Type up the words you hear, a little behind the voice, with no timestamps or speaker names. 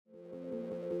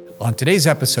On today's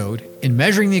episode, in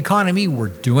measuring the economy, we're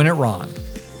doing it wrong.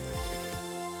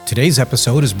 Today's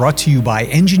episode is brought to you by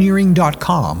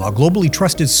Engineering.com, a globally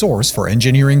trusted source for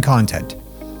engineering content.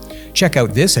 Check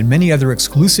out this and many other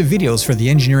exclusive videos for the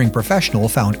engineering professional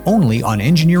found only on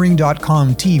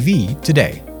Engineering.com TV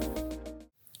today.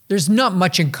 There's not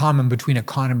much in common between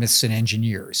economists and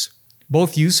engineers.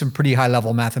 Both use some pretty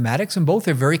high-level mathematics, and both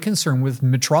are very concerned with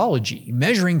metrology.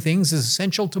 Measuring things is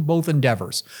essential to both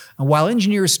endeavors. And while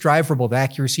engineers strive for both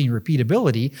accuracy and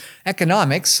repeatability,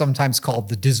 economics, sometimes called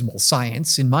the dismal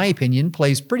science, in my opinion,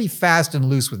 plays pretty fast and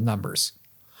loose with numbers.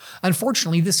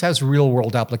 Unfortunately, this has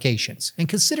real-world applications. And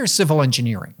consider civil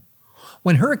engineering.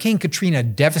 When Hurricane Katrina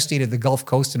devastated the Gulf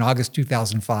Coast in August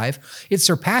 2005, it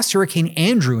surpassed Hurricane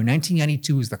Andrew in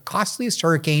 1992 as the costliest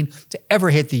hurricane to ever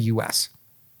hit the U.S.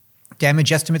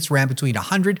 Damage estimates ran between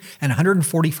 $100 and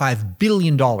 $145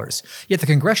 billion. Yet the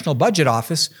Congressional Budget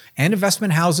Office and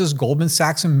investment houses Goldman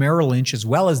Sachs and Merrill Lynch, as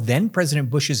well as then President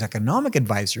Bush's economic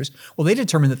advisors, they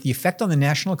determined that the effect on the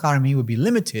national economy would be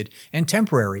limited and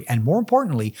temporary, and more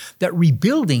importantly, that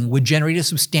rebuilding would generate a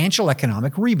substantial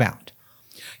economic rebound.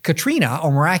 Katrina,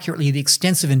 or more accurately, the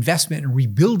extensive investment in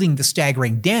rebuilding the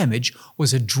staggering damage,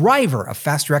 was a driver of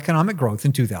faster economic growth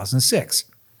in 2006.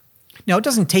 Now, it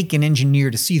doesn't take an engineer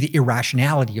to see the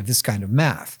irrationality of this kind of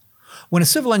math. When a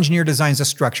civil engineer designs a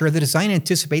structure, the design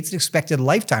anticipates an expected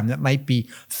lifetime that might be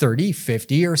 30,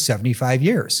 50, or 75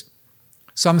 years.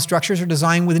 Some structures are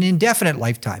designed with an indefinite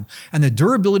lifetime, and the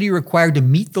durability required to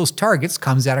meet those targets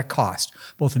comes at a cost,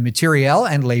 both in material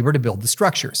and labor to build the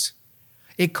structures.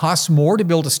 It costs more to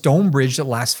build a stone bridge that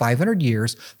lasts 500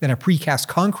 years than a precast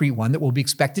concrete one that will be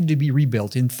expected to be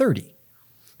rebuilt in 30.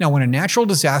 Now, when a natural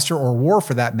disaster, or war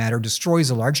for that matter,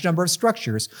 destroys a large number of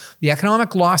structures, the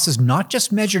economic loss is not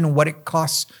just measured in what it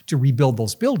costs to rebuild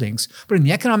those buildings, but in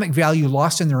the economic value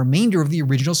lost in the remainder of the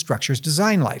original structure's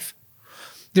design life.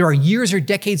 There are years or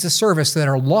decades of service that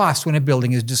are lost when a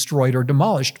building is destroyed or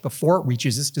demolished before it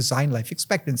reaches its design life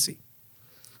expectancy.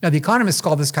 Now, the economists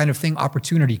call this kind of thing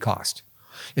opportunity cost.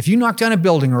 If you knock down a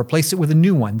building or replace it with a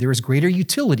new one, there is greater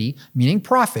utility, meaning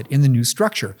profit, in the new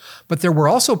structure. But there were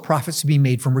also profits to be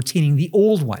made from retaining the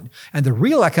old one, and the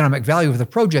real economic value of the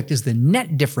project is the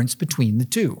net difference between the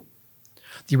two.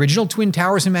 The original Twin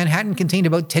Towers in Manhattan contained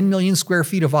about 10 million square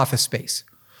feet of office space.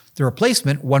 The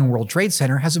replacement, One World Trade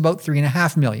Center, has about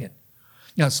 3.5 million.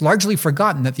 Now, it's largely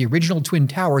forgotten that the original Twin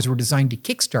Towers were designed to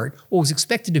kickstart what was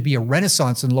expected to be a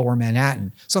renaissance in Lower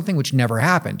Manhattan, something which never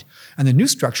happened, and the new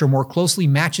structure more closely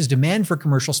matches demand for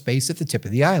commercial space at the tip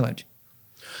of the island.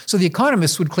 So the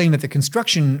economists would claim that the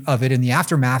construction of it in the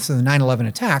aftermath of the 9/11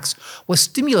 attacks was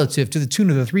stimulative to the tune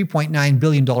of the $3.9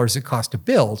 billion it cost to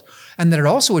build, and that it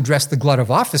also addressed the glut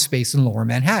of office space in Lower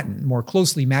Manhattan, more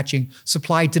closely matching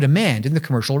supply to demand in the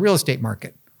commercial real estate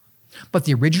market. But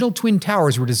the original Twin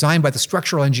Towers were designed by the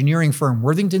structural engineering firm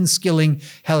Worthington, Skilling,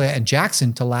 Hella &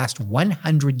 Jackson to last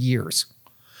 100 years.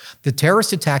 The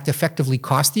terrorist attack effectively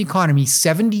cost the economy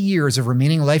 70 years of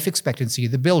remaining life expectancy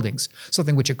of the buildings,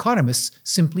 something which economists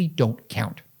simply don't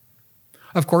count.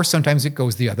 Of course, sometimes it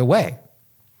goes the other way.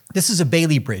 This is a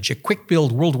Bailey Bridge, a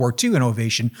quick-build World War II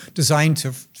innovation designed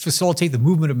to facilitate the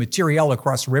movement of material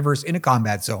across rivers in a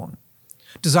combat zone.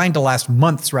 Designed to last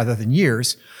months rather than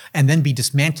years, and then be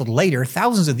dismantled later,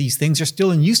 thousands of these things are still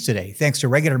in use today, thanks to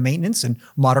regular maintenance and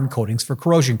modern coatings for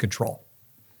corrosion control.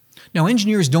 Now,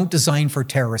 engineers don't design for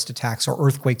terrorist attacks or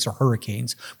earthquakes or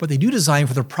hurricanes, but they do design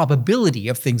for the probability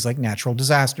of things like natural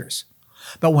disasters.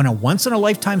 But when a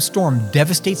once-in-a-lifetime storm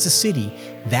devastates a city,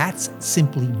 that's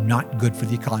simply not good for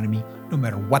the economy, no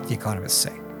matter what the economists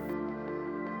say.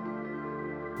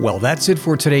 Well, that's it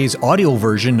for today's audio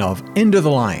version of End of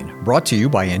the Line, brought to you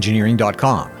by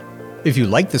Engineering.com. If you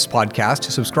like this podcast,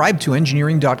 subscribe to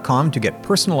Engineering.com to get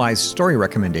personalized story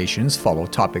recommendations, follow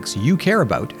topics you care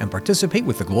about, and participate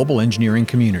with the global engineering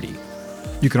community.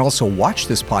 You can also watch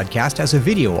this podcast as a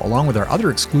video along with our other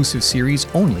exclusive series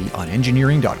only on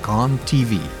Engineering.com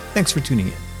TV. Thanks for tuning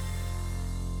in.